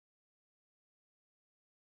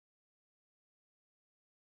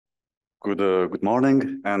Good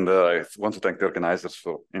morning, and I want to thank the organizers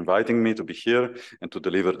for inviting me to be here and to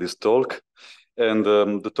deliver this talk. And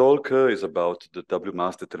the talk is about the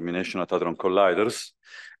W-mass determination at hadron colliders,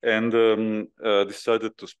 and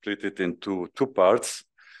decided to split it into two parts.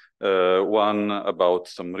 One about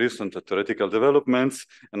some recent theoretical developments,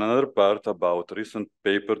 and another part about a recent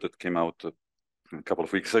paper that came out a couple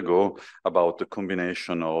of weeks ago about the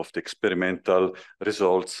combination of the experimental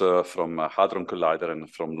results from Hadron Collider and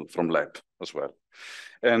from lab as well.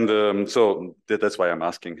 And so that's why I'm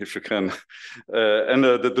asking if you can.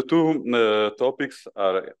 The two topics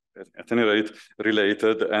are at any rate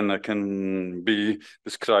related and can be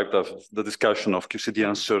described as the discussion of QCD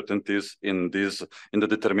uncertainties in the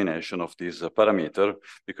determination of this parameter,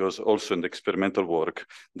 because also in the experimental work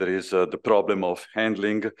there is the problem of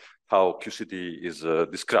handling how QCD is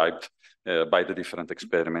described by the different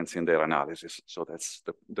experiments in their analysis. So that's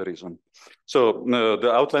the reason. So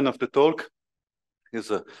the outline of the talk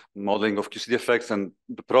is a modeling of QCD effects and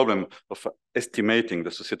the problem of estimating the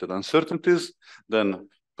associated uncertainties, then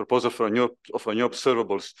proposal for new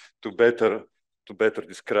observables to better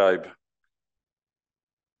describe.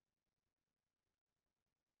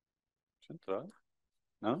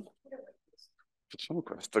 No? Facciamo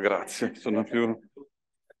questo, grazie. Sono più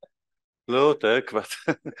low tech, but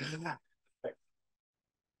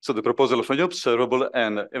so the proposal of a new observable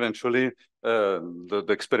and eventually the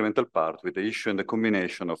experimental part with the issue and the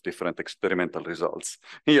combination of different experimental results.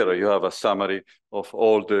 Here you have a summary of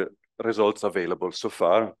all the results available so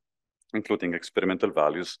far, including experimental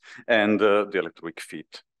values and the electroweak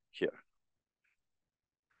fit here.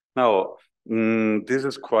 Now, this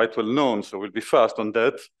is quite well known, so we'll be fast on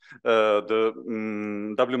that.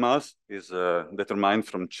 The W-mass is determined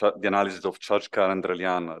from the analysis of charge current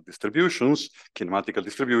Rayleigh distributions, kinematical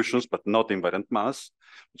distributions, but not invariant mass,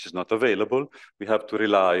 which is not available. We have to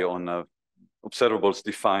rely on observables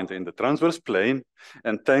defined in the transverse plane,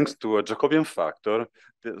 and thanks to a Jacobian factor,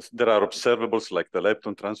 there are observables like the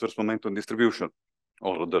lepton transverse momentum distribution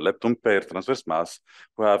or the lepton pair transverse mass,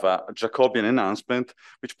 who have a Jacobian enhancement,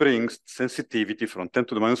 which brings sensitivity from 10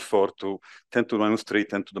 to the minus 4 to 10 to the minus 3,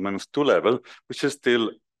 10 to the minus 2 level, which is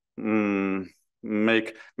still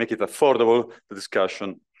make it affordable, the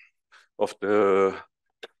discussion of the...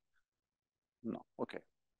 No, okay,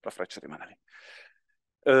 la freccia rimane lì.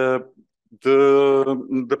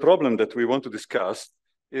 The problem that we want to discuss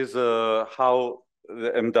is how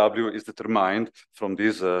the MW is determined from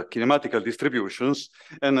these kinematical distributions.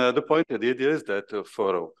 And the idea is that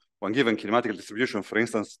for one given kinematical distribution, for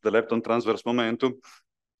instance, the lepton transverse momentum,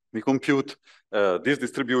 we compute this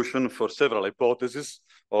distribution for several hypotheses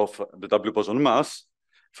of the W-boson mass.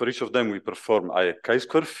 For each of them, we perform a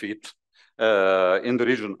chi-square fit in the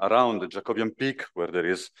region around the Jacobian peak, where there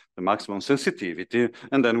is the maximum sensitivity,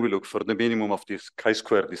 and then we look for the minimum of this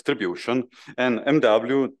chi-square distribution, and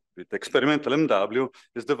MW, with experimental MW,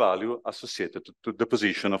 is the value associated to the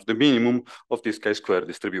position of the minimum of this chi-square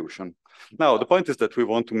distribution. Now, the point is that we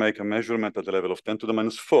want to make a measurement at the level of 10 to the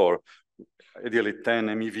minus 4, ideally 10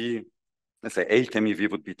 MeV, let's say 8 MeV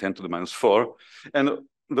would be 10 to the minus 4, and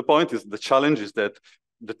the point is, the challenge is that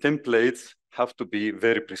the templates have to be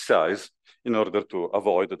very precise in order to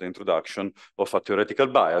avoid the introduction of a theoretical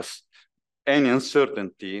bias. Any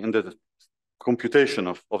uncertainty in the computation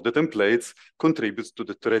of the templates contributes to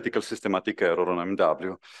the theoretical systematic error on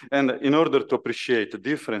MW. And in order to appreciate the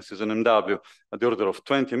differences in MW at the order of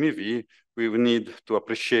 20 MeV, we will need to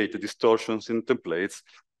appreciate the distortions in templates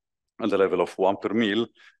at the level of 1 per mil.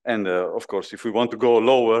 And of course, if we want to go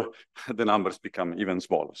lower, the numbers become even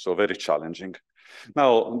smaller, so very challenging.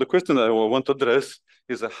 Now, the question that I want to address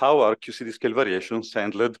is how are QCD scale variations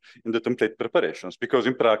handled in the template preparations? Because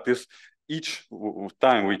in practice, each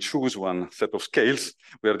time we choose one set of scales,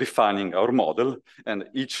 we are defining our model, and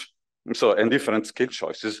different scale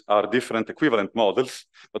choices are different equivalent models,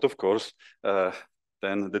 but of course,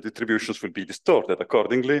 then the distributions will be distorted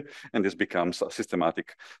accordingly, and this becomes a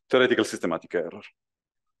theoretical systematic error.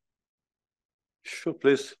 Sure,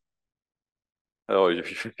 please. Oh,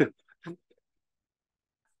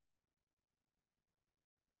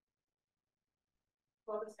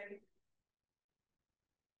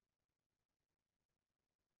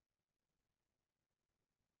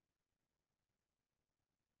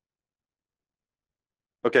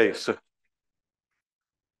 okay, so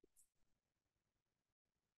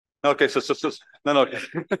okay, so no.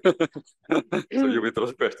 So you withdraw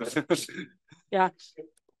the question. Yeah.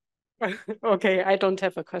 Okay, I don't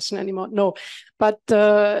have a question anymore. No, but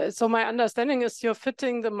so my understanding is you're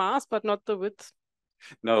fitting the mass, but not the width.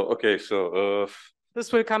 No, okay, so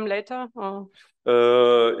this will come later? Or?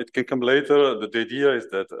 It can come later. The idea is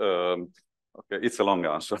that, okay, it's a long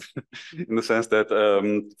answer in the sense that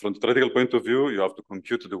from the theoretical point of view, you have to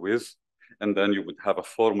compute the width, and then you would have a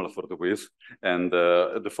formula for the width, and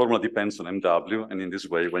the formula depends on MW, and in this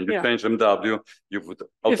way, when you change MW, you would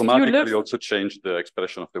automatically also change the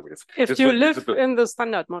expression of the width. If you live in the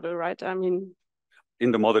standard model, right? I mean,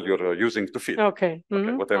 in the model you're using to fit. Okay.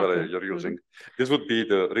 Whatever you're using. This would be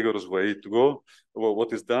the rigorous way to go. Well,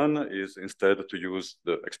 what is done is instead to use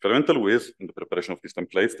the experimental width in the preparation of these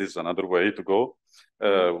templates. This is another way to go,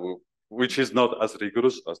 which is not as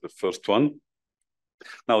rigorous as the first one.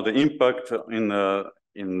 Now, the impact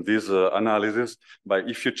in this analysis,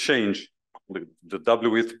 if you change the W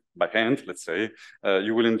width by hand, let's say,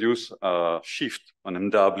 you will induce a shift on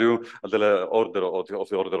MW at the order of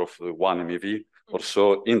the order of 1 MeV or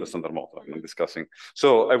so in the standard model I'm discussing.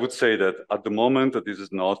 So I would say that at the moment, this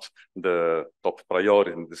is not the top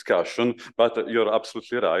priority in the discussion, but you're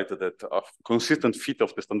absolutely right that a consistent fit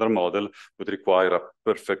of the standard model would require a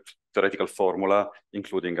perfect theoretical formula,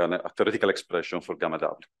 including a theoretical expression for gamma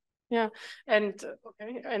W. Yeah, and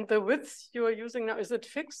okay, and the width you are using now, is it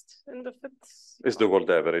fixed in the fits? It's the world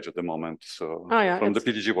average at the moment, so from the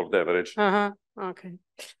PDG world average. Okay,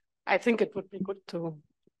 I think it would be good to,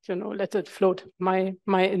 you know, let it float, my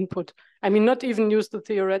input. I mean, not even use the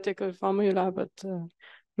theoretical formula, but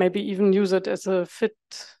maybe even use it as a fit.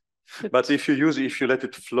 But if you let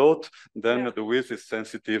it float, then the width is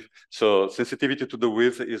sensitive. So sensitivity to the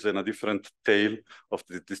width is in a different tail of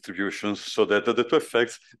the distributions, so that the two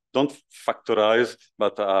effects don't factorize,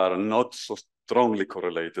 but are not so strongly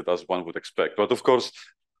correlated as one would expect. But of course,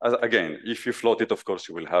 again, if you float it, of course,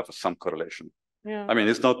 you will have some correlation. Yeah. I mean,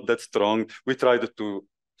 it's not that strong. We tried to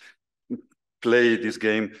play this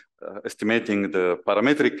game estimating the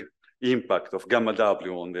parametric impact of gamma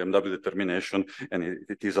W on the MW determination, and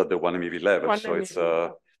it is at the 1 MeV level.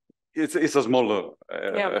 So it's a smaller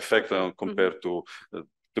effect compared to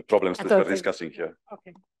the problems that we're discussing here.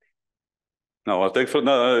 Okay. No,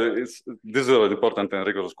 this is an important and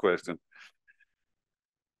rigorous question.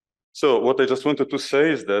 So what I just wanted to say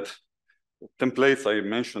is that templates I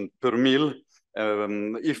mentioned per mil,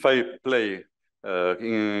 if I play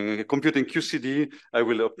in computing QCD, I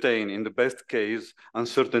will obtain, in the best case,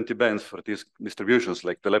 uncertainty bands for these distributions,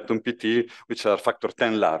 like the lepton PT, which are factor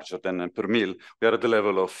 10 larger than per mil. We are at the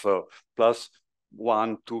level of plus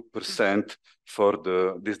 1–2%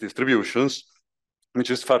 for these distributions, which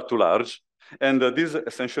is far too large. And this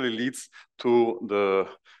essentially leads to the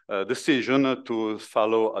decision to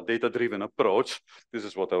follow a data-driven approach. This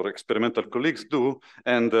is what our experimental colleagues do.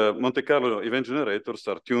 And Monte Carlo event generators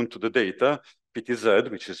are tuned to the data,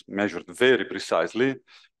 PTZ, which is measured very precisely.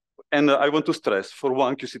 And I want to stress for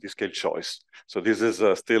one QCD scale choice. So this is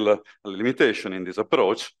still a limitation in this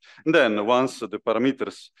approach. And then once the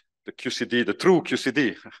parameters, the QCD, the true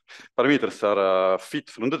QCD parameters are fit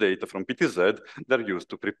from the data from PTZ, they're used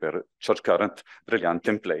to prepare charge current Brilliant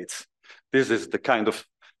templates. This is the kind of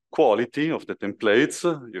quality of the templates.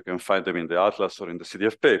 You can find them in the Atlas or in the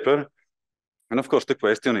CDF paper. And of course, the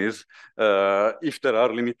question is if there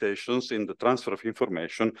are limitations in the transfer of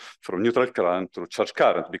information from neutral current to charge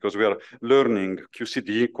current, because we are learning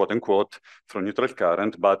QCD, quote unquote, from neutral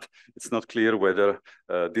current, but it's not clear whether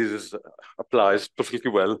this applies perfectly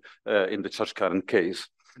well in the charge current case.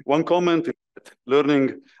 One comment is that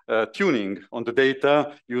learning tuning on the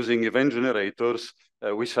data using event generators,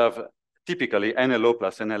 which have typically NLO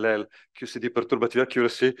plus NLL QCD perturbative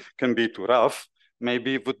accuracy, can be too rough.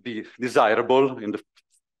 Maybe it would be desirable in the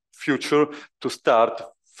future to start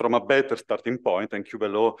from a better starting point,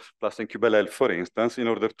 NQLO plus NQLL, for instance, in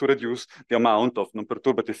order to reduce the amount of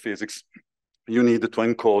non-perturbative physics you need to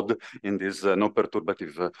encode in this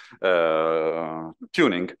non-perturbative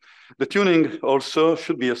tuning. The tuning also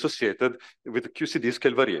should be associated with QCD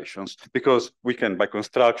scale variations, because we can, by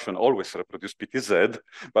construction, always reproduce PTZ,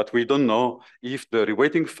 but we don't know if the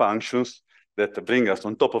reweighting functions that bring us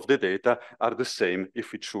on top of the data are the same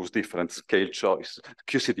if we choose different scale choice,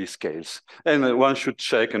 QCD scales. And one should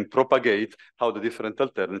check and propagate how the different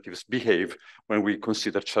alternatives behave when we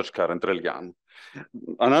consider charge current Rayleigh.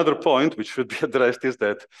 Another point which should be addressed is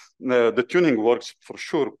that the tuning works for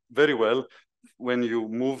sure very well when you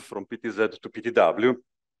move from PTZ to PTW.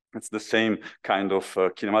 It's the same kind of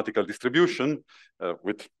kinematical distribution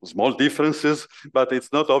with small differences, but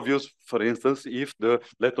it's not obvious, for instance, if the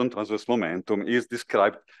lepton transverse momentum is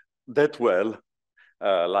described that well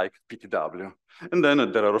like PTW. And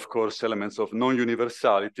then there are, of course, elements of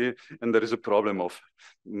non-universality, and there is a problem of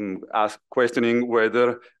questioning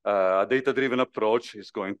whether a data-driven approach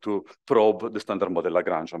is going to probe the standard model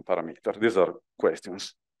Lagrangian parameter. These are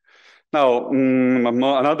questions. Now,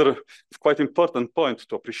 another quite important point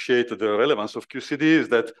to appreciate the relevance of QCD is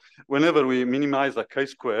that whenever we minimize a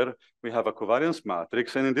chi-square, we have a covariance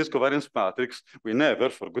matrix, and in this covariance matrix, we never,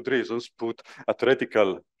 for good reasons, put a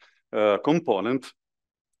theoretical component,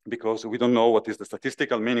 because we don't know what is the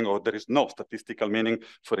statistical meaning, or there is no statistical meaning,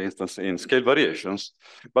 for instance, in scale variations.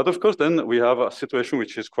 But of course, then we have a situation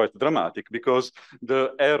which is quite dramatic, because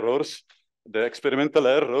the errors, the experimental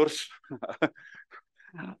errors,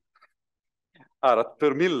 are at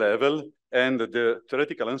per mil level, and the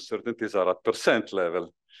theoretical uncertainties are at percent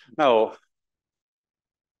level. Now,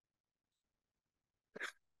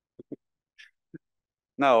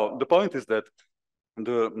 the point is that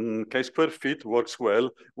the chi-square fit works well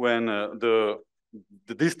when the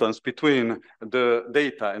distance between the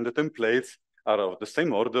data and the templates are of the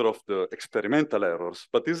same order of the experimental errors.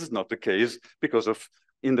 But this is not the case, because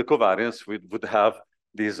in the covariance, we would have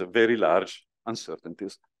these very large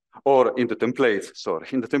uncertainties. Or in the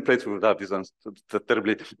templates, we would have these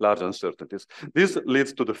terribly large uncertainties. This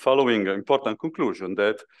leads to the following important conclusion,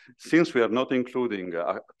 that since we are not including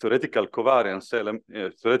a theoretical covariance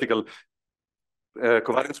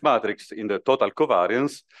covariance matrix in the total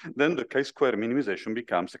covariance, then the chi-square minimization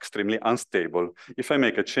becomes extremely unstable. If I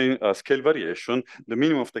make a scale variation, the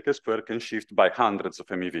minimum of the chi-square can shift by hundreds of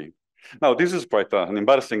MeV. Now, this is quite an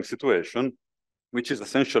embarrassing situation, which is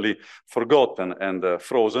essentially forgotten and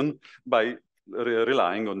frozen by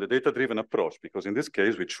relying on the data-driven approach, because in this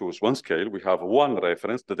case, we choose one scale, we have one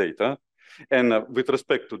reference, the data, and with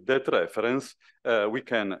respect to that reference, we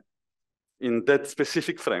can, in that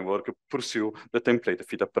specific framework, pursue the template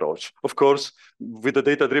fit approach. Of course, with the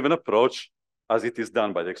data-driven approach, as it is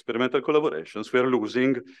done by the experimental collaborations, we are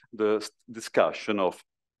losing the discussion of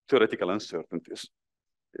theoretical uncertainties.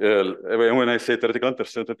 When I say theoretical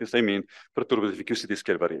uncertainties, I mean perturbative QCD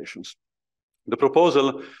scale variations. The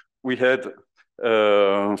proposal we had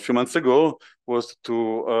a few months ago was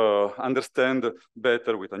to understand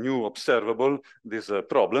better with a new observable this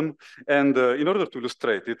problem. And in order to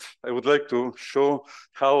illustrate it, I would like to show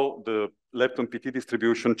how the lepton-PT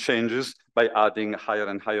distribution changes by adding higher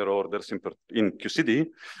and higher orders in QCD.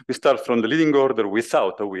 We start from the leading order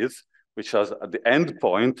without a width, which has at the end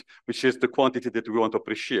point, which is the quantity that we want to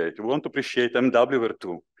appreciate. We want to appreciate MW over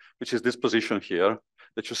 2, which is this position here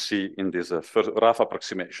that you see in this first rough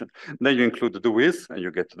approximation. Then you include the width, and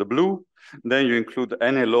you get the blue. Then you include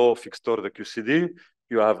NLO fixed order QCD.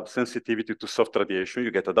 You have sensitivity to soft radiation.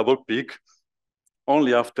 You get a double peak.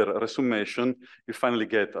 Only after resummation, you finally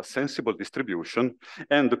get a sensible distribution.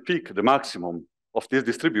 And the peak, the maximum of this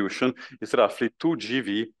distribution, is roughly 2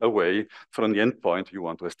 GeV away from the endpoint you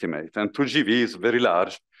want to estimate. And 2 GeV is very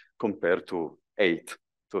large compared to 8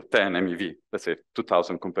 to 10 MeV, let's say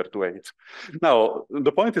 2000 compared to 8. Now,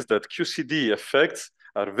 the point is that QCD effects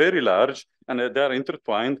are very large, and they are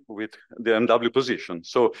intertwined with the MW position.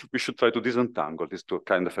 So we should try to disentangle these two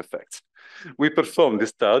kind of effects. We performed this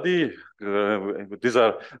study. This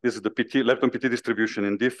is the lepton-PT distribution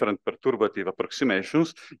in different perturbative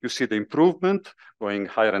approximations. You see the improvement going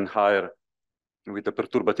higher and higher with the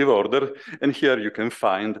perturbative order. And here you can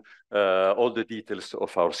find all the details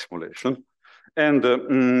of our simulation. And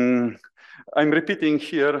I'm repeating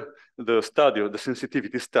here the study of the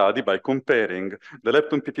sensitivity study by comparing the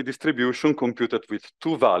lepton-PT distribution computed with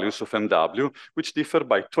two values of MW, which differ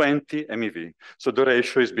by 20 MeV. So the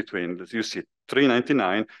ratio is between, you see,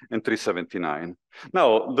 399 and 379.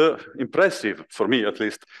 Now, the impressive, for me at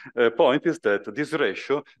least, point is that this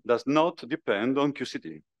ratio does not depend on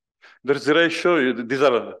QCD. There's a ratio, these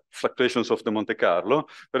are fluctuations of the Monte Carlo.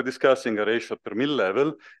 We're discussing a ratio per mil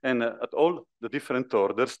level, and at all the different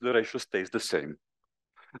orders, the ratio stays the same.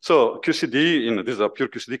 So QCD, this is a pure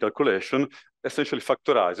QCD calculation, essentially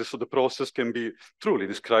factorizes, so the process can be truly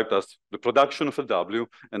described as the production of a W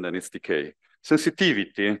and then its decay.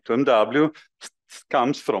 Sensitivity to MW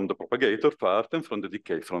comes from the propagator part and from the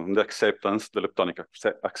decay, from the acceptance, the leptonic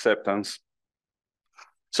acceptance.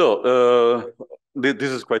 So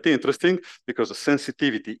this is quite interesting because the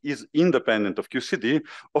sensitivity is independent of QCD.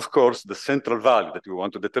 Of course, the central value that we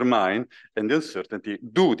want to determine and the uncertainty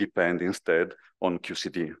do depend instead on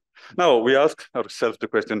QCD. Now, we ask ourselves the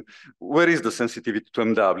question, where is the sensitivity to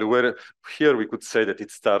MW? Where here we could say that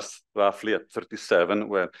it starts roughly at 37,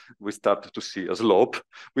 where we start to see a slope.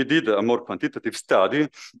 We did a more quantitative study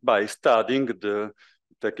by studying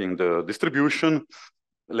taking the distribution,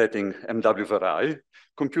 letting MW vary.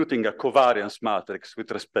 computing a covariance matrix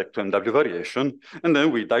with respect to MW variation, and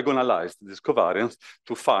then we diagonalized this covariance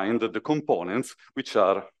to find the components which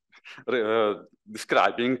are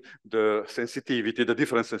describing the sensitivity, the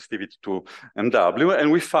different sensitivity to MW,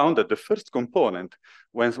 and we found that the first component,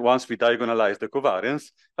 once we diagonalize the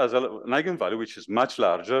covariance, has an eigenvalue which is much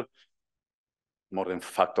larger, more than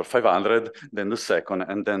factor 500, than the second,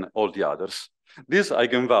 and then all the others. This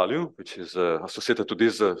eigenvalue, which is associated to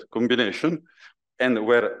this combination, and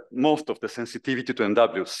where most of the sensitivity to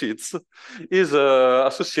MW sits, is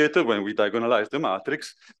associated, when we diagonalize the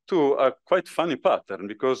matrix, to a quite funny pattern,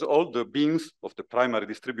 because all the beams of the primary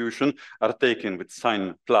distribution are taken with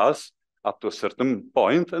sign plus up to a certain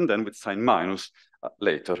point, and then with sign minus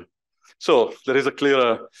later. So there is a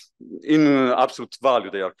clear, in absolute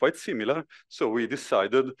value, they are quite similar. So we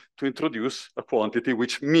decided to introduce a quantity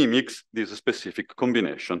which mimics this specific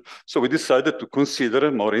combination. So we decided to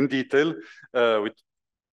consider more in detail with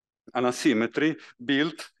an asymmetry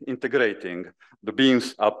built integrating the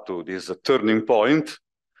beams up to this turning point,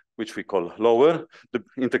 which we call lower,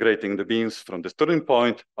 integrating the beams from this turning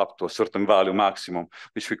point up to a certain value maximum,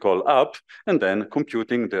 which we call up, and then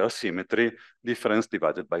computing the asymmetry difference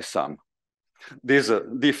divided by sum. This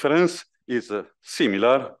difference is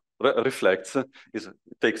similar,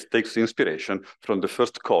 takes inspiration from the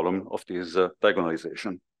first column of this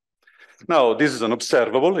diagonalization. Now, this is an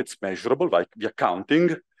observable, it's measurable via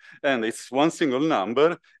counting, and it's one single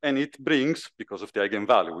number, and it brings, because of the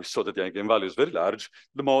eigenvalue, we saw that the eigenvalue is very large,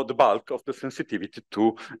 the bulk of the sensitivity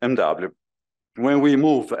to MW. When we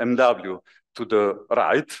move MW to the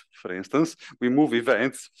right, for instance, we move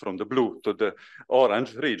events from the blue to the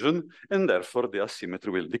orange region, and therefore the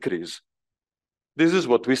asymmetry will decrease. This is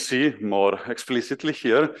what we see more explicitly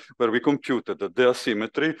here, where we computed the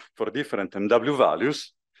asymmetry for different MW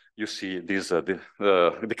values. You see this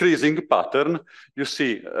decreasing pattern. You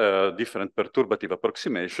see different perturbative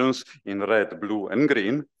approximations in red, blue, and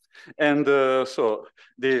green. And so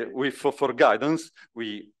for guidance,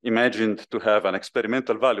 we imagined to have an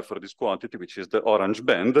experimental value for this quantity, which is the orange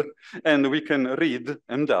band, and we can read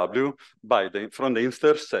MW from the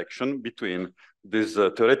intersection between these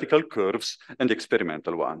theoretical curves and the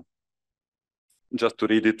experimental one. Just to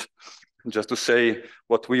read it, just to say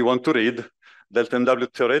what we want to read, delta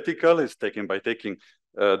MW theoretical is taken by taking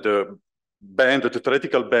the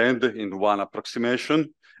theoretical band in one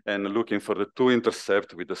approximation and looking for the two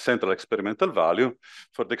intercept with the central experimental value.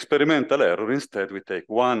 For the experimental error, instead, we take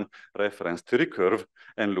one reference theory curve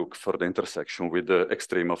and look for the intersection with the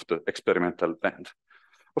extreme of the experimental band.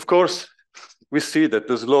 Of course, we see that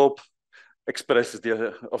the slope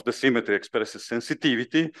of the symmetry expresses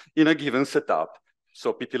sensitivity in a given setup.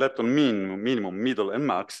 So PT-lepton minimum, middle, and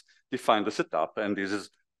max define the setup, and this is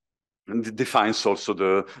determines also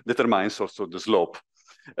the slope.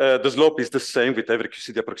 The slope is the same with every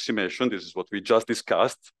QCD approximation. This is what we just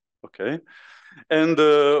discussed, okay? And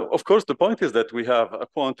of course, the point is that we have a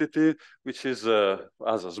quantity which is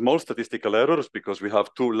has a small statistical errors because we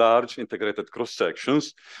have two large integrated cross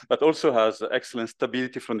sections, but also has excellent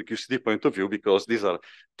stability from the QCD point of view because these are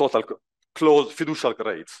total closed fiducial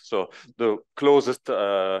rates. So the closest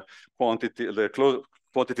quantity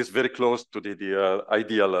is very close to the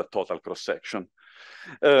ideal total cross section.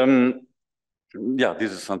 Yeah,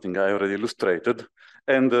 this is something I already illustrated.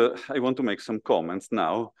 And I want to make some comments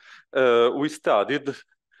now. We studied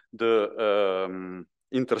the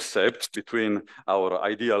intercept between our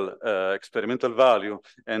ideal experimental value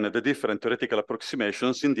and the different theoretical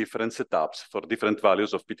approximations in different setups for different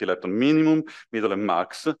values of PT-lepton minimum, middle, and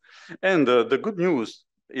max. And the good news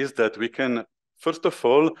is that we can, first of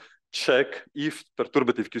all, check if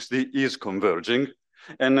perturbative QCD is converging.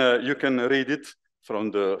 And you can read it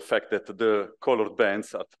from the fact that the colored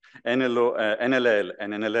bands at NLL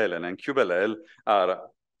and NLL and QLL are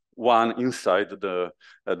one inside the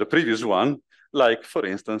previous one, like, for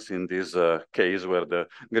instance, in this case where the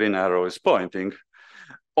green arrow is pointing.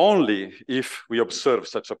 Only if we observe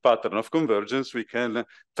such a pattern of convergence, we can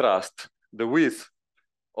trust the width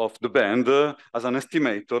of the band as an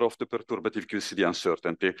estimator of the perturbative QCD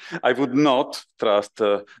uncertainty. I would not trust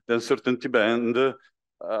the uncertainty band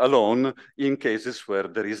alone in cases where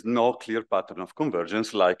there is no clear pattern of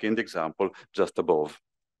convergence, like in the example just above.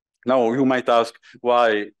 Now, you might ask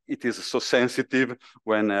why it is so sensitive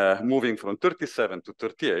when moving from 37 to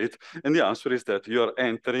 38, and the answer is that you are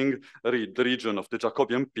entering the region of the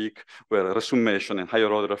Jacobian peak where resummation and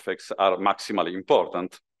higher order effects are maximally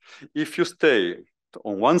important. If you stay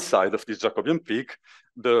on one side of this Jacobian peak,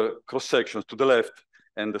 the cross sections to the left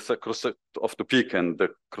and the cross of the peak and the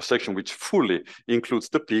cross-section which fully includes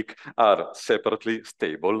the peak are separately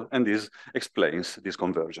stable, and this explains this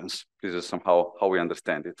convergence. This is somehow how we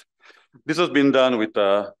understand it. This has been done with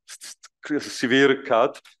a severe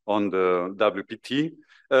cut on the WPT.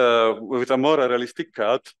 With a more realistic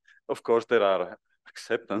cut, of course, there are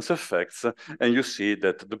acceptance effects, and you see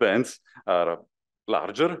that the bands are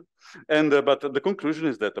larger. And but the conclusion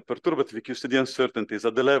is that the perturbative QCD uncertainties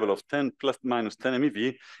at the level of 10 plus minus 10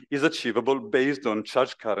 MeV is achievable based on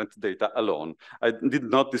charge current data alone. I did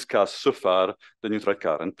not discuss so far the neutral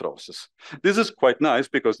current process. This is quite nice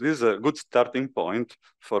because this is a good starting point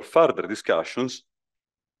for further discussions.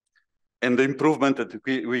 And the improvement that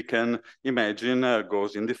we can imagine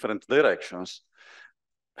goes in different directions.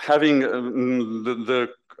 Having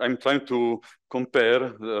I'm trying to compare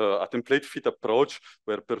a template fit approach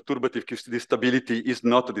where perturbative QCD stability is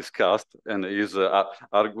not discussed and is,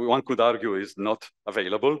 one could argue, is not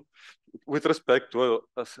available, with respect to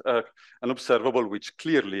an observable which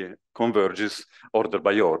clearly converges order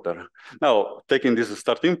by order. Now, taking this as a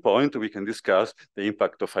starting point, we can discuss the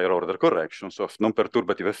impact of higher order corrections of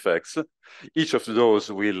non-perturbative effects. Each of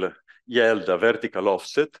those will yield a vertical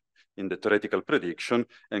offset in the theoretical prediction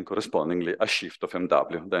and correspondingly a shift of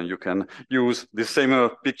MW. Then you can use the same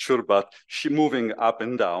picture, but moving up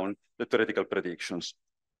and down the theoretical predictions.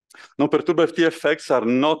 Non-perturbative effects are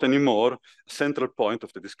not anymore a central point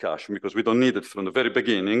of the discussion because we don't need it from the very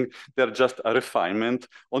beginning. They're just a refinement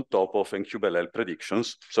on top of NQBLL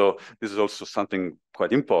predictions. So this is also something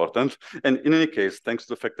quite important. And in any case, thanks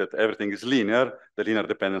to the fact that everything is linear, the linear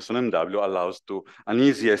dependence on MW allows to an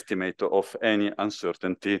easy estimate of any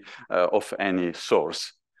uncertainty of any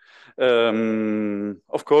source.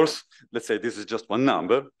 Of course, let's say this is just one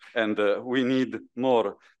number, and we need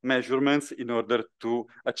more measurements in order to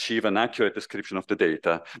achieve an accurate description of the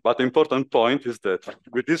data. But the important point is that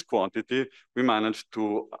with this quantity, we managed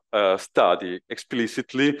to study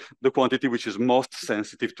explicitly the quantity which is most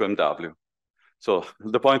sensitive to MW. So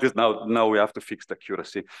the point is now we have to fix the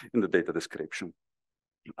accuracy in the data description.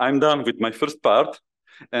 I'm done with my first part.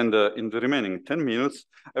 And in the remaining 10 minutes,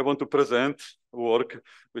 I want to present work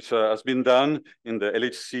which has been done in the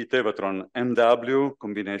LHC Tevatron MW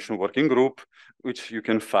combination working group, which you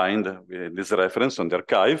can find with this reference on the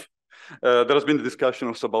archive. There has been a discussion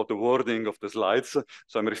also about the wording of the slides.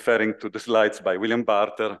 So I'm referring to the slides by William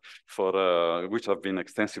Barter, which have been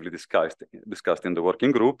extensively discussed in the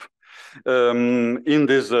working group. In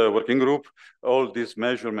this working group, all these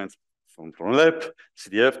measurements from LEP,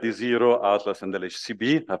 CDF, D0, Atlas, and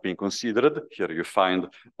LHCb have been considered. Here you find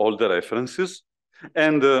all the references.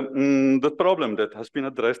 And the problem that has been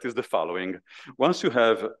addressed is the following. Once you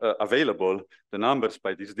have available the numbers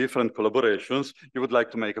by these different collaborations, you would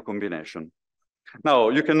like to make a combination. Now,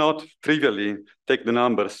 you cannot trivially take the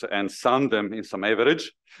numbers and sum them in some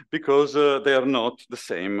average because they are not the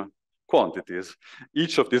same quantities.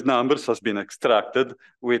 Each of these numbers has been extracted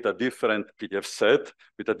with a different PDF set,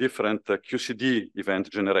 with a different QCD event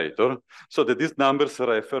generator, so that these numbers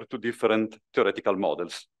refer to different theoretical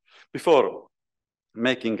models. Before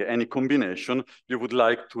making any combination, you would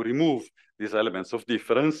like to remove these elements of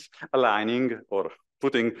difference, aligning or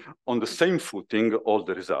putting on the same footing all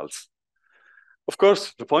the results. Of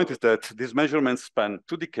course, the point is that these measurements span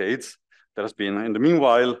 2 decades. There has been, in the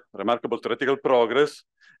meanwhile, remarkable theoretical progress.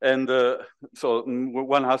 And so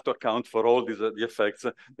one has to account for all these the effects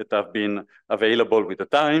that have been available with the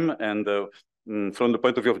time and from the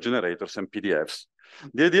point of view of generators and PDFs.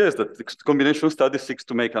 The idea is that the combination study seeks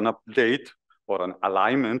to make an update or an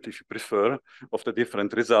alignment, if you prefer, of the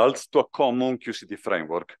different results to a common QCD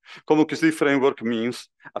framework. Common QCD framework means,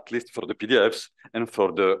 at least for the PDFs and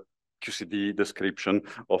for the QCD description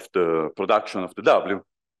of the production of the W,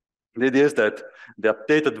 the idea is that the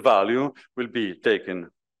updated value will be taken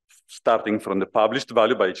starting from the published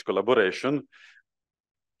value by each collaboration,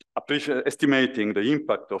 estimating the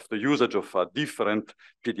impact of the usage of a different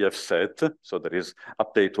PDF set. So there is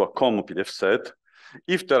update to a common PDF set.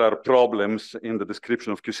 If there are problems in the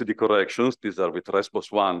description of QCD corrections, these are with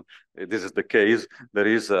ResBos1, this is the case, there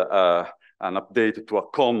is an update to a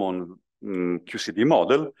common QCD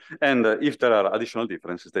model. And if there are additional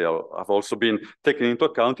differences, they have also been taken into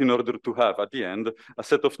account in order to have, at the end, a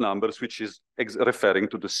set of numbers which is referring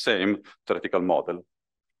to the same theoretical model.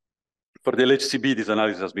 For the LHCb, this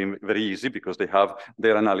analysis has been very easy because they have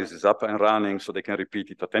their analysis up and running, so they can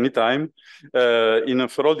repeat it at any time.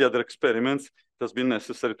 For all the other experiments, it has been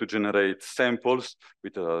necessary to generate samples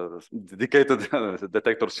with a dedicated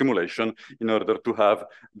detector simulation in order to have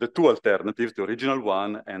the 2 alternatives, the original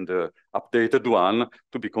one and the updated one,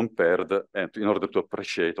 to be compared and in order to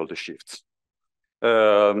appreciate all the shifts.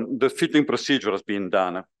 The fitting procedure has been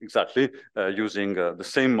done exactly using the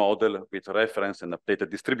same model with reference and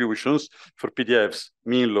updated distributions. For PDFs,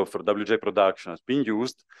 mean law for WJ production has been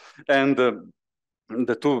used, and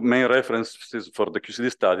the two main references for the QCD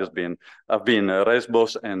study have been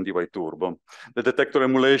ResBos and DY-Turbo. The detector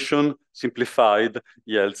emulation simplified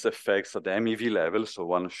yields effects at the MEV level, so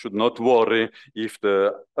one should not worry if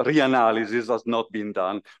the reanalysis has not been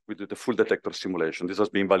done with the full detector simulation. This has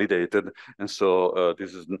been validated, and so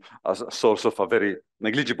this is a source of a very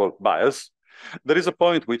negligible bias. There is a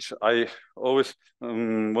point which I always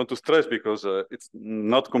want to stress because it's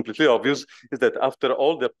not completely obvious, is that after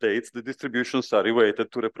all the updates, the distributions are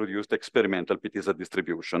reweighted to reproduce the experimental PTZ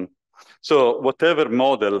distribution. So whatever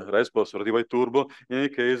model, ResBos or DY-Turbo, in any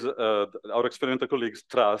case, our experimental colleagues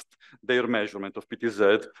trust their measurement of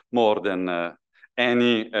PTZ more than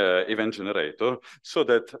any event generator, so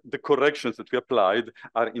that the corrections that we applied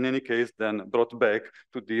are in any case then brought back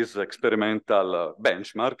to this experimental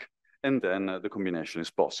benchmark, and then the combination is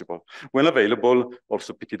possible. When available,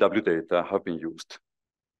 also PTW data have been used.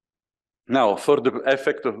 Now, for the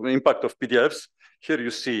impact of PDFs, here you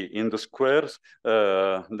see in the squares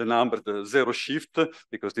the number, the zero shift,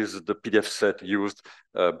 because this is the PDF set used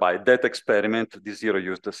by that experiment. D0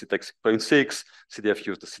 used the CTEX 6.6, CDF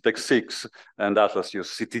used the CTEX 6, and Atlas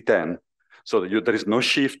used CT10. So there is no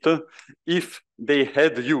shift. If they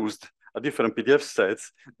had used a different PDF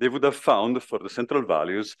sets, they would have found for the central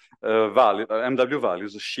values, MW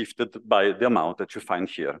values shifted by the amount that you find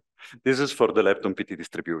here. This is for the lepton PT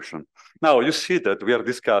distribution. Now you see that we are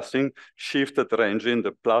discussing shifted range in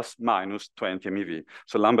the plus minus 20 MeV.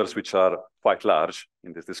 So numbers which are quite large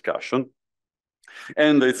in this discussion.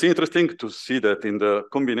 And it's interesting to see that in the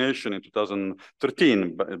combination in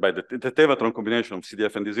 2013, by the Tevatron combination of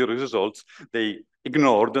CDF and D0 results, they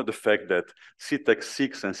ignored the fact that CTEX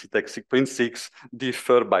 6 and CTEX 6.6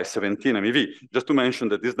 differ by 17 MeV. Just to mention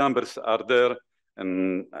that these numbers are there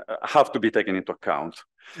and have to be taken into account.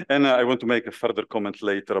 And I want to make a further comment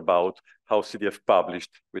later about how CDF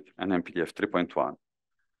published with an MPDF 3.1.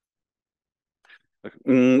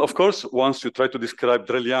 Of course, once you try to describe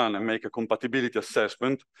Drelian and make a compatibility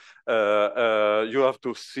assessment, you have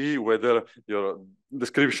to see whether your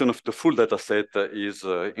description of the full data set is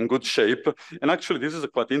in good shape. And actually, this is a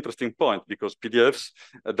quite interesting point because PDFs,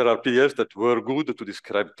 there are PDFs that were good to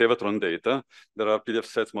describe Tevatron data. There are PDF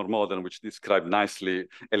sets more modern which describe nicely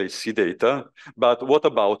LHC data. But what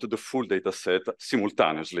about the full data set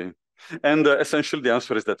simultaneously? And essentially, the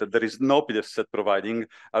answer is that there is no PDF set providing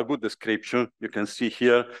a good description. You can see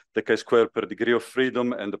here the chi-square per degree of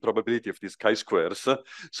freedom and the probability of these chi-squares.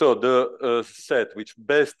 So the set which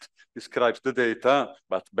best describes the data,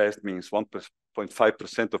 but best means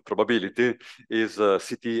 1.5% of probability, is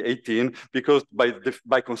CT18, because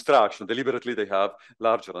by construction, deliberately they have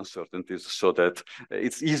larger uncertainties so that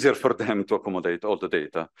it's easier for them to accommodate all the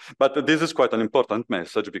data. But this is quite an important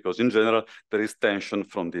message because in general, there is tension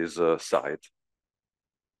from this side.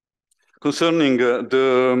 Concerning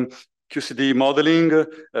the QCD modeling,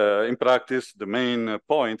 in practice, the main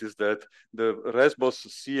point is that the ResBos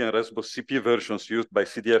C and ResBos CP versions used by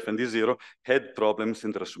CDF and D0 had problems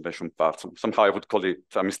in the resummation parts. Somehow I would call it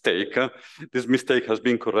a mistake. This mistake has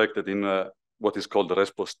been corrected in what is called the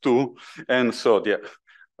ResBos 2. And so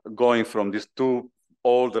going from these two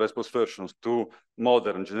old ResBos versions to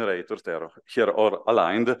modern generators, they are here all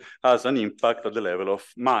aligned, has an impact at the level of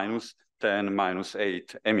 -10,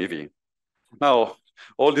 -8 MeV. Now,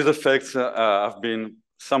 all these effects have been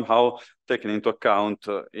somehow taken into account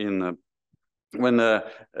when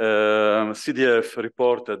CDF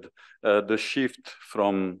reported the shift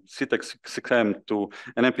from CTEX 6M to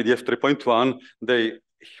an MPDF 3.1, they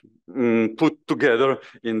put together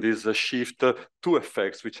in this shift two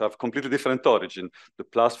effects which have completely different origin. The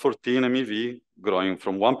 +14 MeV growing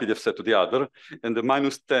from one PDF set to the other, and the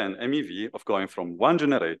 -10 MeV of going from one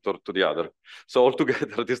generator to the other. So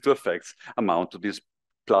altogether, these two effects amount to this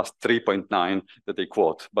 +3.9 that they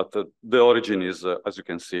quote, but the origin is, as you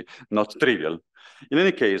can see, not trivial. In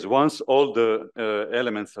any case, once all the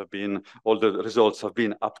elements have been, all the results have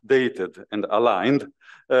been updated and aligned,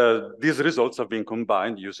 these results have been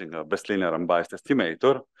combined using a best linear unbiased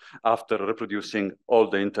estimator after reproducing all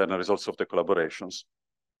the internal results of the collaborations.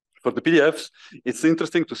 For the PDFs, it's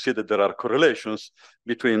interesting to see that there are correlations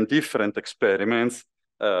between different experiments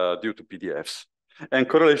due to PDFs. And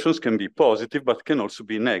correlations can be positive, but can also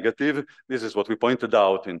be negative. This is what we pointed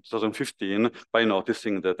out in 2015 by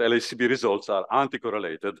noticing that LHCb results are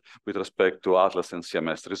anti-correlated with respect to Atlas and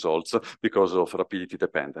CMS results because of rapidity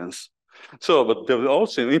dependence. So, but the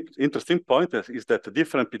also interesting point is that the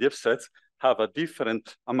different PDF sets have a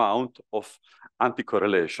different amount of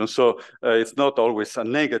anti-correlation. So it's not always a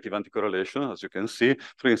negative anti-correlation, as you can see.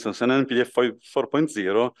 For instance, an NPDF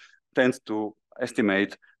 4.0 tends to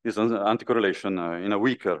estimate this anti-correlation in a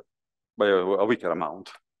weaker, by a weaker amount.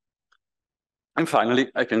 And finally,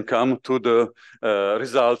 I can come to the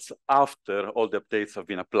results after all the updates have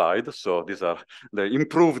been applied. So these are the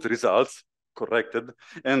improved results, corrected.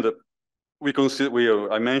 And we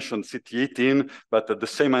consider, I mentioned CT18, but the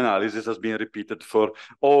same analysis has been repeated for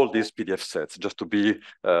all these PDF sets, just to be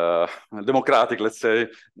democratic, let's say.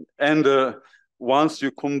 And once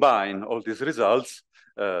you combine all these results,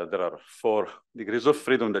 there are 4 degrees of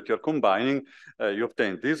freedom that you're combining. You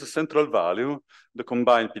obtain this central value. The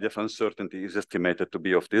combined PDF uncertainty is estimated to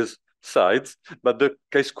be of these sides, but the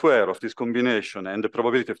chi-square of this combination and the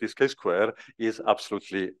probability of this chi-square is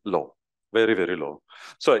absolutely low, very, very low.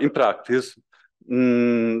 So in practice,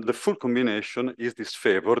 the full combination is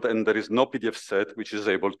disfavored, and there is no PDF set which is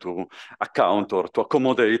able to account or to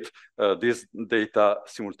accommodate this data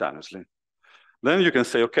simultaneously. Then you can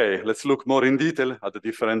say, okay, let's look more in detail at the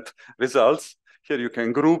different results. Here you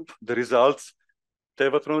can group the results,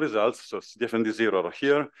 Tevatron results, so CDF and D0 are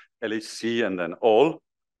here, LHC, and then all.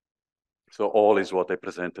 So all is what I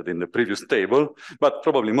presented in the previous table, but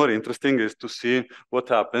probably more interesting is to see what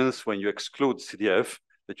happens when you exclude CDF,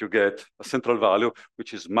 that you get a central value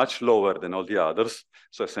which is much lower than all the others.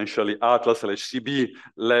 So essentially Atlas, LHCb,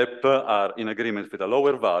 LEP are in agreement with a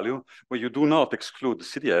lower value. When you do not exclude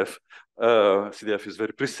CDF, CDF is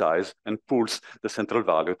very precise and pulls the central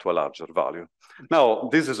value to a larger value. Now,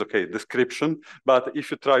 this is okay, description, but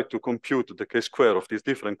if you try to compute the chi-square of these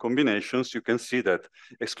different combinations, you can see that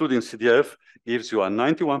excluding CDF gives you a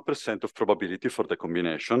 91% of probability for the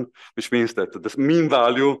combination, which means that the mean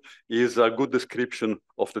value is a good description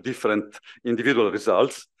of the different individual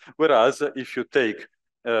results. Whereas if you take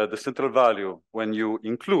the central value when you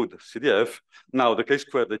include CDF, now the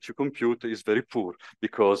chi-square that you compute is very poor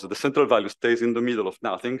because the central value stays in the middle of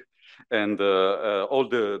nothing, and all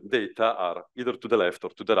the data are either to the left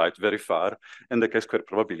or to the right very far, and the chi-square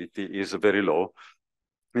probability is very low.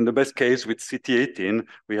 In the best case with CT18,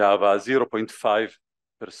 we have a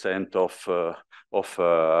 0.5% of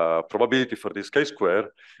probability for this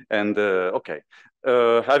chi-square, and okay.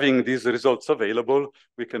 Having these results available,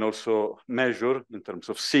 we can also measure in terms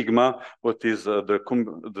of sigma what is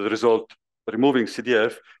the result removing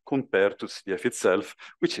CDF compared to CDF itself,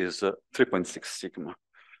 which is 3.6 sigma.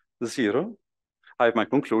 0. I have my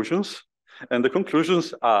conclusions, and the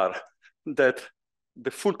conclusions are that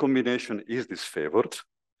the full combination is disfavored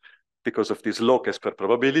because of this low chi-square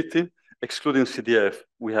probability. Excluding CDF,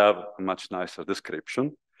 we have a much nicer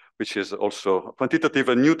description, which is also a quantitative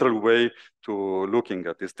and neutral way to looking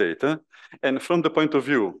at this data. And from the point of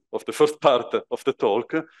view of the first part of the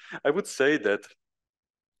talk, I would say that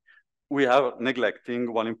we are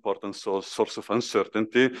neglecting one important source of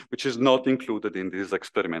uncertainty, which is not included in this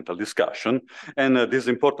experimental discussion. And this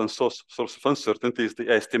important source of uncertainty is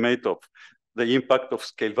the estimate of the impact of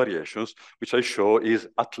scale variations, which I show is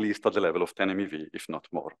at least at the level of 10 MeV, if not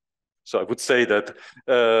more. So I would say that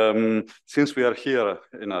since we are here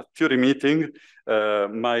in a theory meeting,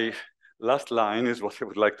 my last line is what I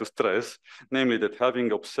would like to stress, namely that having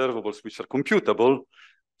observables which are computable,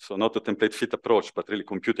 so not a template fit approach, but really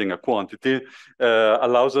computing a quantity,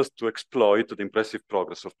 allows us to exploit the impressive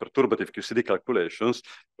progress of perturbative QCD calculations,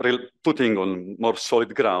 putting on more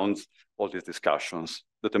solid grounds all these discussions.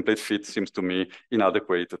 The template fit seems to me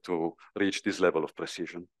inadequate to reach this level of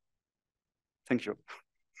precision. Thank you.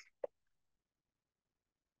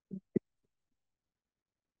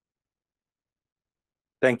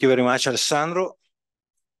 Thank you very much, Alessandro.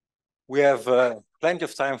 We have plenty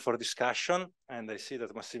of time for discussion, and I see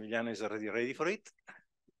that Massimiliano is already ready for it.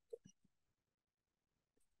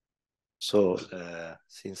 So,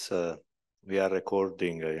 since we are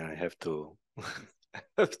recording, I have to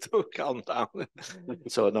have to calm down.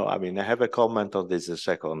 So, no, I mean, I have a comment on this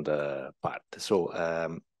second part. So,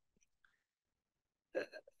 I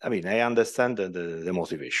mean, I understand the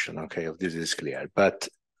motivation, okay, of this is clear, but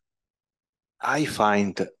I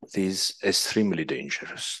find this extremely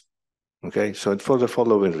dangerous. Okay, so for the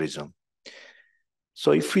following reason.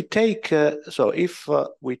 So if we take, if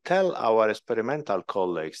we tell our experimental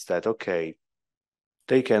colleagues that, okay,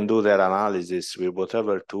 they can do their analysis with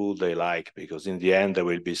whatever tool they like, because in the end, there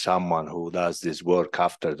will be someone who does this work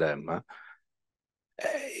after them,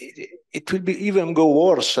 it will be even go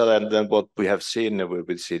worse than what we have seen with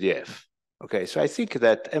CDF. Okay, so I think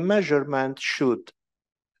that a measurement should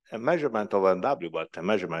a measurement of NW, but a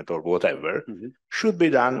measurement or whatever, should be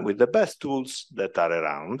done with the best tools that are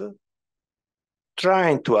around,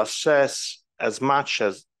 trying to assess as much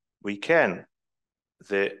as we can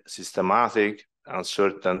the systematic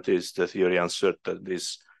uncertainties, the theory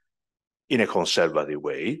uncertainties in a conservative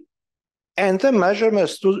way. And the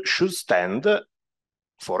measurements should stand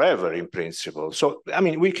forever in principle. So, I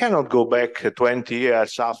mean, we cannot go back 20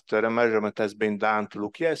 years after a measurement has been done to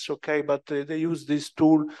look, yes, okay, but they use this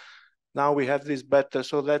tool. Now we have this better.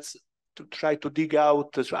 So let's try to dig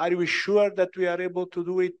out. So are we sure that we are able to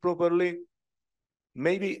do it properly?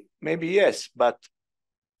 Maybe yes, but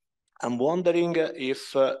I'm wondering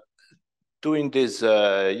if doing this,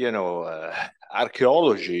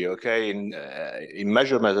 archaeology, okay, in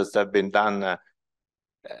measurements that have been done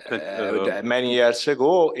many years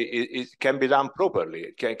ago, it can be done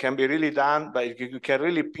properly. It can be really done, but you can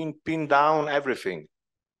really pin down everything,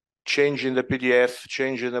 changing the PDF,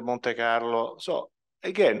 changing the Monte Carlo. So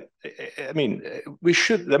again, I mean,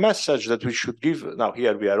 the message that we should give, now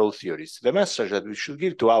here we are all theorists, the message that we should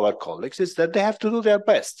give to our colleagues is that they have to do their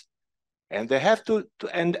best. And they have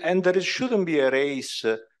and there shouldn't be a race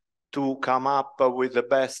to come up with the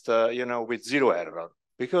best, with zero error.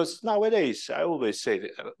 Because nowadays, I always say that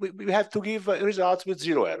we have to give results with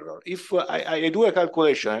zero error. If I do a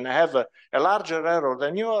calculation and I have a larger error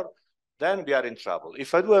than yours, then we are in trouble.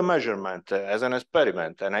 If I do a measurement as an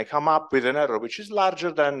experiment and I come up with an error which is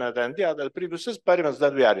larger than the other previous experiments,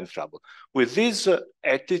 then we are in trouble. With this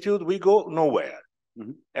attitude, we go nowhere.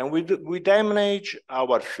 And we damage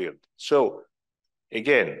our field. So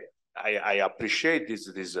again, I appreciate this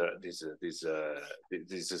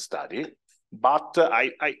study, but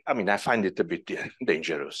I mean, I find it a bit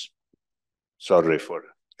dangerous. Sorry for.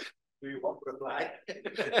 Do you want to reply?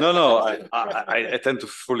 No, I tend to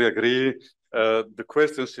fully agree. The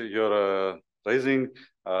questions you're raising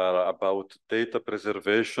are about data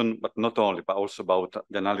preservation, but not only, but also about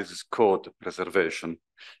the analysis code preservation,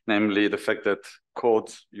 namely the fact that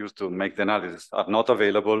codes used to make the analysis are not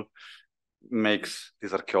available, makes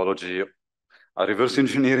this archaeology a reverse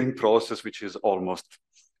engineering process, which is almost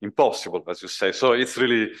impossible, as you say. So it's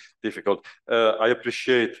really difficult. I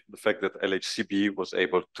appreciate the fact that LHCb was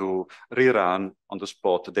able to rerun on the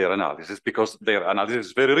spot their analysis, because their analysis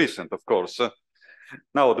is very recent, of course.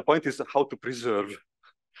 Now, the point is how to preserve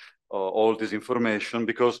all this information,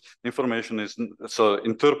 because information is, so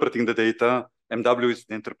interpreting the data, MW is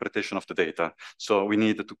the interpretation of the data. So we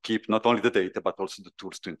need to keep not only the data, but also the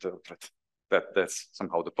tools to interpret. That's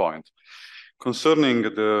somehow the point. Concerning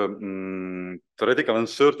the theoretical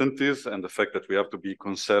uncertainties and the fact that we have to be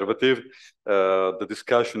conservative, the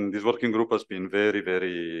discussion in this working group has been very,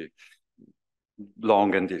 very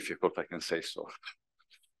long and difficult, I can say so.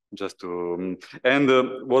 Just to, and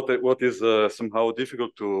what is somehow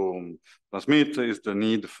difficult to transmit is the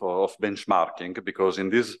need of benchmarking, because in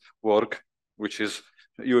this work, which is,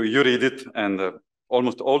 you read it, and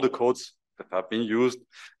almost all the codes that have been used,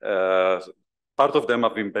 part of them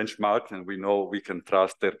have been benchmarked, and we know we can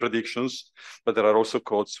trust their predictions, but there are also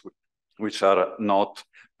codes which are not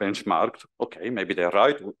benchmarked. Okay, maybe they're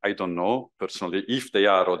right. I don't know personally if they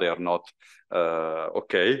are or they are not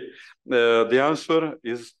okay. The answer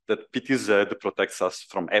is that PTZ protects us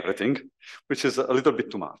from everything, which is a little bit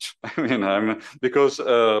too much. I mean, because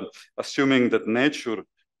assuming that nature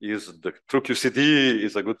is the true QCD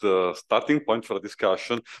is a good starting point for a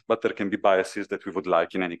discussion, but there can be biases that we would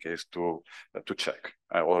like in any case to check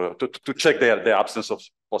or to check the absence of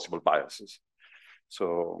possible biases.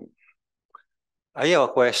 So I have a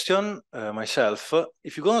question myself.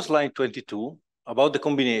 If you go on slide 22 about the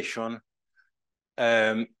combination,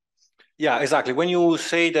 yeah, exactly. When you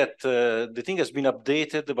say that the thing has been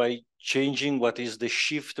updated by changing what is the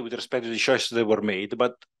shift with respect to the choices that were made,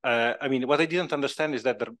 but I mean, what I didn't understand is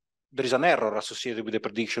that there is an error associated with the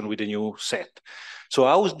prediction with the new set. So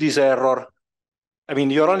how is this error? I mean,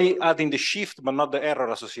 you're only adding the shift, but not the error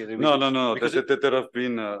associated with it. No. There have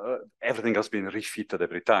been everything has been refitted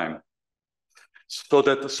every time, so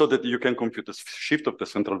that you can compute the shift of the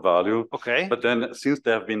central value. Okay. But then, since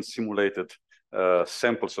there have been simulated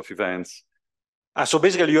samples of events. So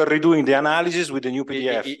basically, you are redoing the analysis with the new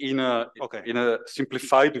PDF in a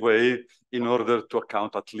simplified way, in order to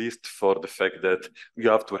account at least for the fact that you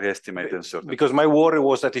have to re-estimate the uncertainty. Because my worry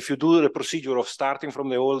was that if you do the procedure of starting from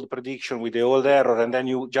the old prediction with the old error, and then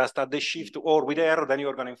you just add the shift or with the error, then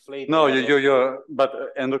you're going to inflate. No,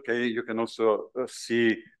 and okay, you can also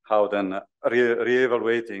see how then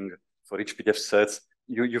re-evaluating for each PDF sets,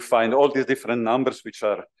 you find all these different numbers which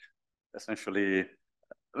are essentially,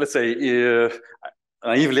 let's say,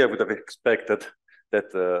 naively I would have expected that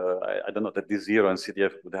I don't know, that D0 and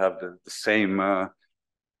CDF would have the same.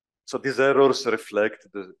 So these errors reflect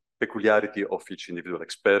the peculiarity of each individual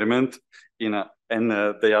experiment and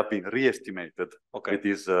they have been re-estimated with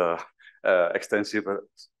this extensive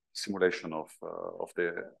simulation of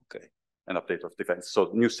the an update of the events.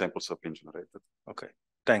 So new samples have been generated. Okay,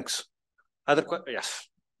 thanks. Other questions? Yes.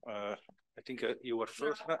 I think you were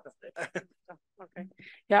first. Okay.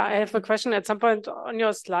 Yeah, I have a question. At some point on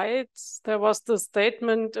your slides, there was the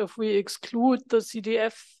statement, if we exclude the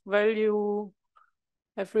CDF value,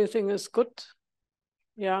 everything is good.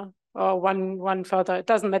 Yeah, or one further. It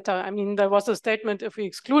doesn't matter. I mean, there was a statement, if we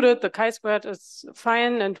exclude it, the chi-squared is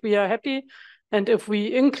fine and we are happy. And if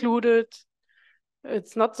we include it,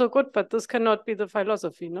 it's not so good, but this cannot be the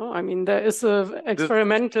philosophy, no? I mean, there is an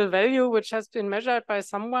experimental value which has been measured by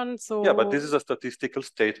someone, so... Yeah, but this is a statistical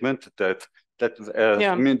statement that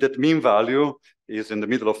mean value is in the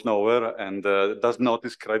middle of nowhere and does not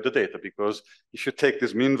describe the data, because if you take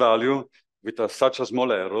this mean value with such a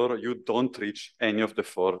small error, you don't reach any of the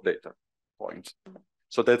 4 data points.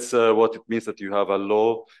 So that's what it means that you have a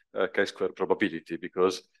low chi-square probability,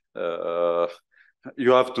 because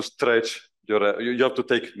you have to stretch you have to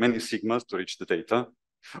take many sigmas to reach the data,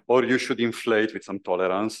 or you should inflate with some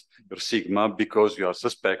tolerance your sigma because you are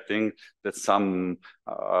suspecting that some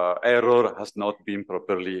error has not been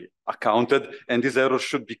properly accounted, and this error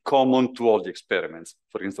should be common to all the experiments,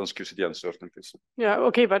 for instance, QCD uncertainties. Yeah,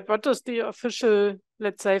 okay, but what is the official,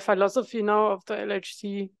 let's say, philosophy now of the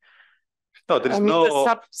LHC? No, there is no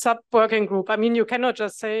sub-working group. I mean, you cannot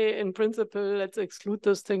just say, in principle, let's exclude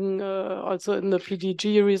this thing also in the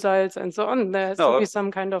PDG results and so on. There has to be some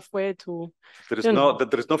kind of way to. There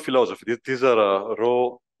is no philosophy. These are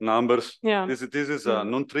raw numbers. Yeah. This is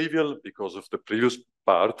non-trivial because of the previous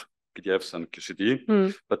part, PDFs and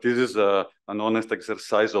QCD. But this is an honest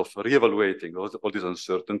exercise of reevaluating all these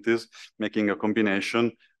uncertainties, making a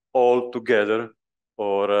combination all together,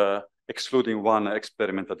 or excluding one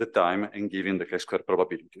experiment at a time and giving the chi-square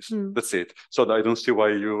probabilities. That's it. So I don't see why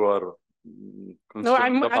you are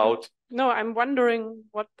concerned about. I'm wondering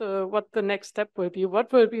what the next step will be.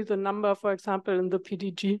 What will be the number, for example, in the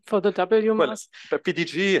PDG for the W mass? Well, the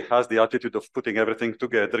PDG has the attitude of putting everything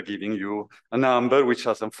together, giving you a number which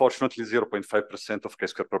has unfortunately 0.5% of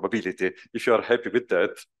chi-square probability. If you are happy with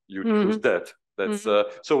that, you choose that. That's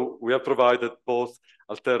so we have provided both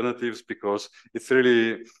alternatives, because it's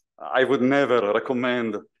really, I would never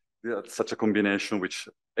recommend such a combination which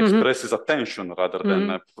expresses attention rather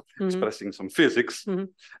than expressing some physics.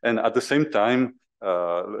 And at the same time,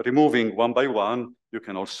 removing one by one, you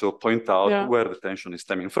can also point out where the tension is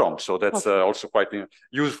stemming from. So that's also quite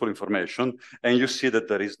useful information. And you see that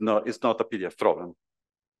it's not a PDF problem.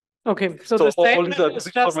 Okay, so the statement all this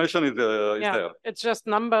information is there. It's just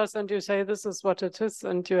numbers, and you say this is what it is,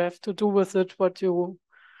 and you have to do with it what you.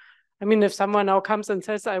 I mean, if someone now comes and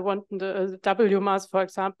says, I want the W mass, for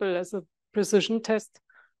example, as a precision test,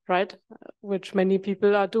 right, which many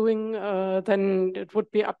people are doing, then it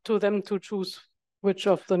would be up to them to choose which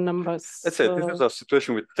of the numbers. Let's say this is a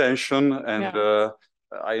situation with tension, and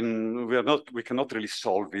we cannot really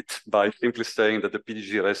solve it by simply saying that the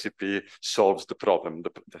PDG recipe solves the problem.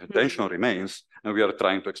 The tension remains, and we are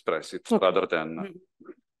trying to express it rather than.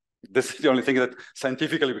 This is the only thing that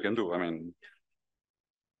scientifically we can do. I mean.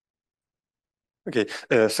 Okay,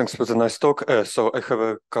 thanks for the nice talk. So I have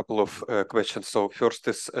a couple of questions. So first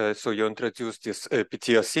is, so you introduced this PT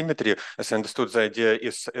asymmetry. As I understood, the idea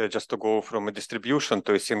is just to go from a distribution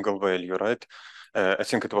to a single value, right? I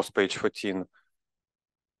think it was page 14.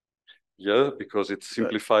 Yeah, because it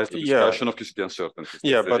simplifies the discussion of QCD uncertainties.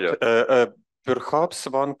 Yeah, but perhaps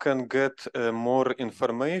one can get more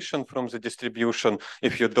information from the distribution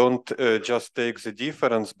if you don't just take the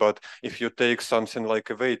difference, but if you take something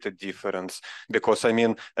like a weighted difference. Because, I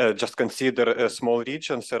mean, just consider small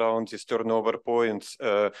regions around these turnover points,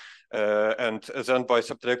 and then by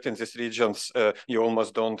subtracting these regions, you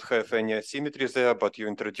almost don't have any asymmetry there, but you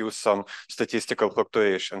introduce some statistical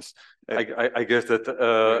fluctuations. I guess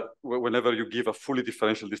that whenever you give a fully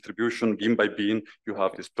differential distribution, beam by beam, you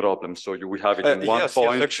have this problem. So we have it in one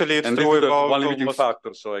point. Yes, actually, it's and true about one limiting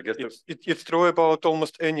factor. So I guess it's true about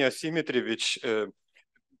almost any asymmetry which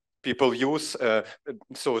people use.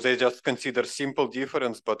 So they just consider simple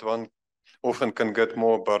difference, but one often can get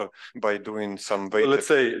more by doing some weighted. Let's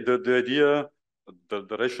say the idea,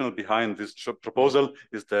 the rationale behind this proposal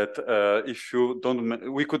is that if you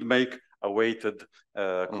don't, we could make a weighted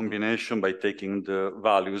combination by taking the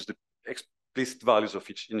values, the explicit values of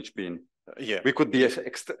each beam. We could be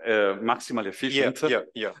maximally efficient.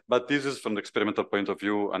 But this is, from the experimental point of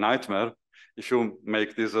view, a nightmare. If you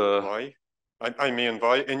make this Why? I mean,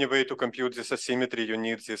 why anyway to compute this asymmetry you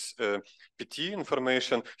need this PT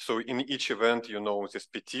information. So in each event you know this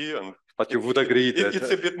PT, and but you would agree that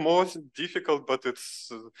it's a bit more difficult, but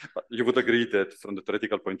it's. You would agree that from the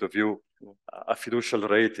theoretical point of view, a fiducial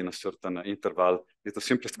rate in a certain interval is the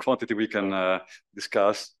simplest quantity we can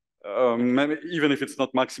discuss. Even if it's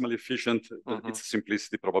not maximally efficient, its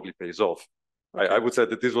simplicity probably pays off. Okay. I would say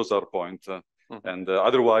that this was our point, and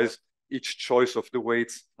otherwise. Each choice of the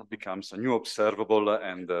weights becomes a new observable,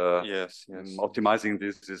 and yes. optimizing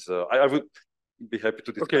this is. I would be happy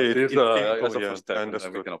to discuss this as a first step, and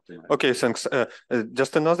then we can optimize. Okay, thanks.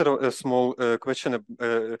 Just another small question.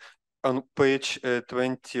 On page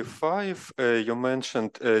 25, you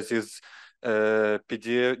mentioned these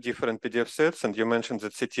different PDF sets, and you mentioned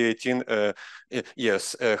that CT18,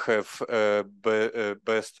 have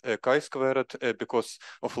best chi-squared because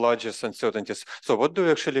of largest uncertainties. So what do you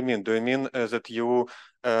actually mean? Do you mean that you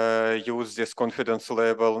use this confidence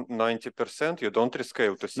level 90%? You don't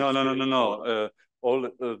rescale to 68%? No. All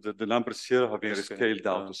the numbers here have been rescaled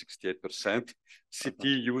down to 68%. CT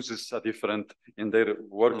uses a different, in their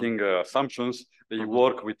working assumptions, they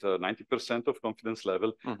work with 90% of confidence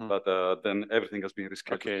level, but then everything has been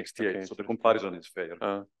rescaled to 68%. So the comparison is fair.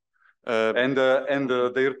 And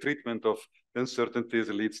their treatment of uncertainties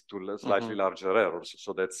leads to slightly larger errors.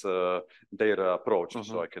 So that's their approach.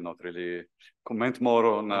 So I cannot really comment more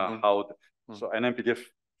on how. So an MPDF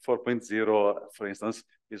 4.0, for instance,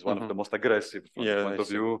 is one of the most aggressive from the point of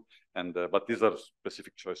view, and but these are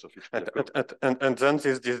specific choice of each PDF. And then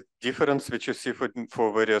there's this difference which you see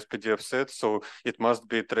for various PDF sets, so it must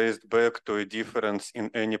be traced back to a difference in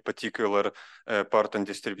any particular pattern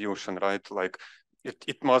distribution, right? Like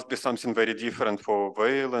it must be something very different for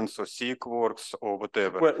valence or seqworks or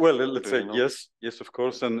whatever. Well, let's say yes, of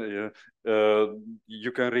course, and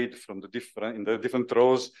you can read from the different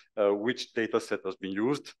rows which data set has been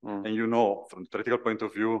used, and you know from the theoretical point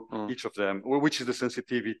of view each of them which is the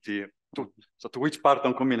sensitivity to which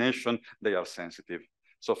pattern combination they are sensitive.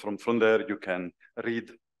 So from there you can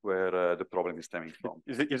read where the problem is stemming from.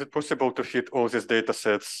 Is it possible to fit all these data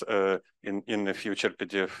sets in a future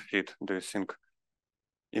PDF feed? Do you think?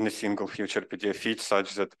 In a single future PDF feed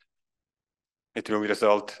such that it will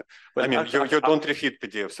result. Well, I mean, you don't refit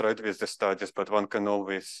PDFs, right, with the studies, but one can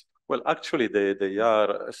always. Well, actually, they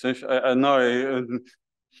are essentially.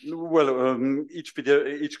 Each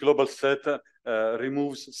PDF, each global set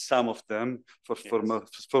removes some of them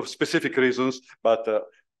for specific reasons, but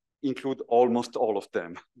include almost all of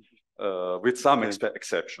them, with some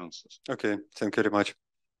exceptions. Okay, thank you very much.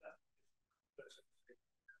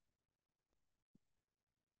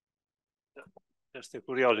 Just a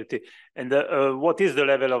curiosity. And what is the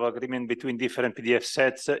level of agreement between different PDF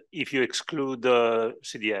sets if you exclude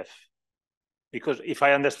CDF? Because if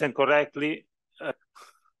I understand correctly,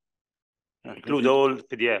 include all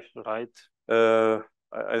PDF, right?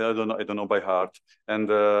 I don't know by heart.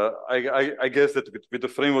 And I guess that with the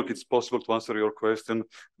framework, it's possible to answer your question,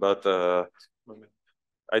 but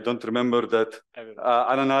I don't remember that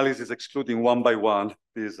an analysis excluding one by one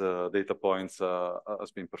these data points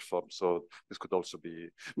has been performed. So this could also be,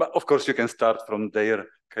 but of course you can start from their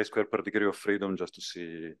chi-square per degree of freedom just to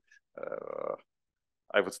see.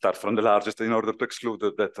 I would start from the largest in order to exclude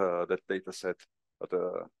that data set. But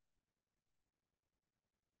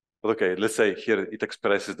okay, let's say here it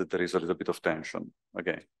expresses that there is a little bit of tension.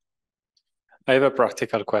 Okay. I have a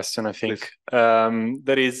practical question, I think.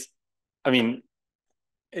 There is, I mean,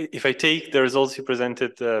 if I take the results you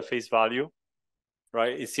presented face value,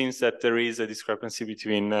 right, it seems that there is a discrepancy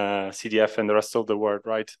between CDF and the rest of the world,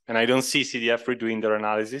 right? And I don't see CDF redoing their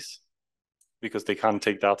analysis because they can't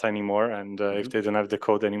take data anymore. And if they don't have the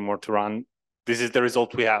code anymore to run, this is the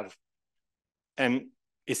result we have. And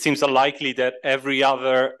it seems unlikely that every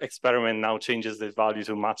other experiment now changes the value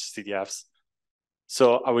to match CDFs.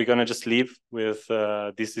 So are we going to just live with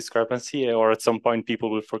this discrepancy, or at some point people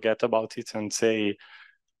will forget about it and say,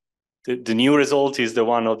 the new result is the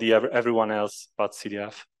one of the everyone else but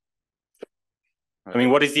CDF? I mean,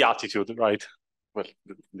 what is the attitude, right? Well,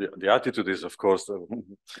 the attitude is, of course,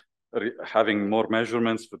 having more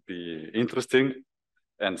measurements would be interesting.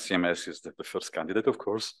 And CMS is the first candidate, of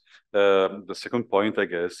course. The second point, I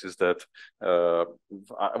guess, is that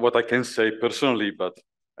what I can say personally, but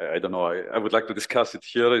I don't know, I would like to discuss it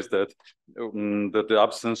here, is that the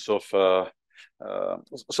absence of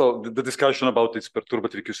so the discussion about its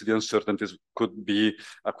perturbative QCD uncertainties could be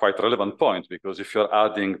a quite relevant point, because if you're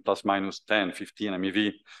adding plus minus 10, 15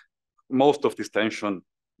 MeV, most of this tension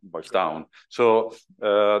boils down. So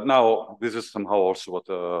now this is somehow also what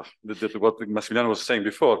Massimiliano was saying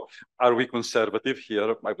before. Are we conservative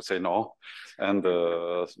here? I would say no, and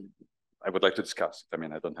I would like to discuss it. I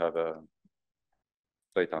mean, I don't have a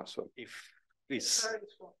straight answer. Please.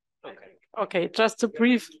 Okay, just a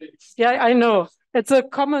brief. Yeah, I know. It's a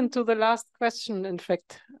comment to the last question, in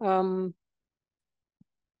fact.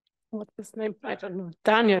 What's his name? I don't know.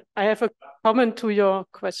 Daniel, I have a comment to your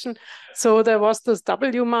question. So there was this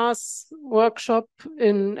W-mass workshop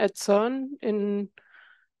at CERN in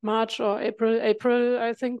March or April,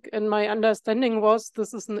 I think. And my understanding was,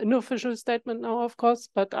 this is an unofficial statement now, of course,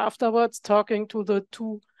 but afterwards talking to the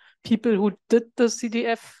two people who did the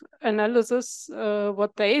CDF analysis,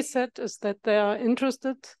 what they said is that they are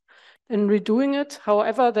interested in redoing it.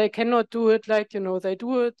 However, they cannot do it like, you know, they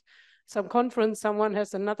do it some conference, someone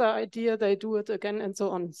has another idea, they do it again, and so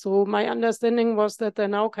on. So my understanding was that they're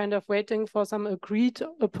now kind of waiting for some agreed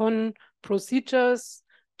upon procedures,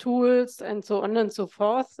 tools, and so on and so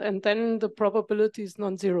forth. And then the probability is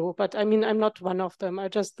non-zero. But I mean, I'm not one of them.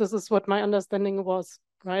 This is what my understanding was,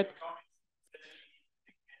 right?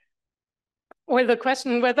 Well, the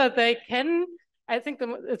question whether they can, I think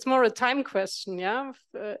it's more a time question, yeah,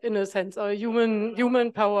 in a sense, or a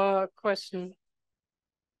human power question.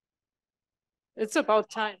 It's about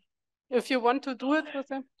time. If you want to do it with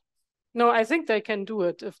them. No, I think they can do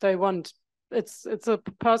it if they want. It's a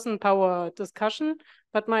person power discussion,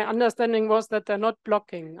 but my understanding was that they're not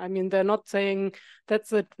blocking. I mean, they're not saying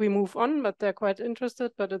that's it, we move on, but they're quite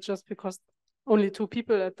interested, but it's just because only two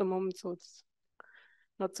people at the moment, so it's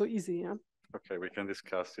not so easy, yeah. Okay, we can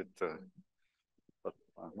discuss it. But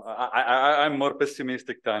I'm more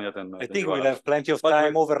pessimistic, Tanya, than I think we'll have plenty of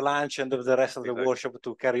time over lunch and of the rest of the workshop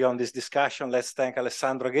to carry on this discussion. Let's thank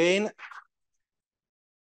Alessandro again.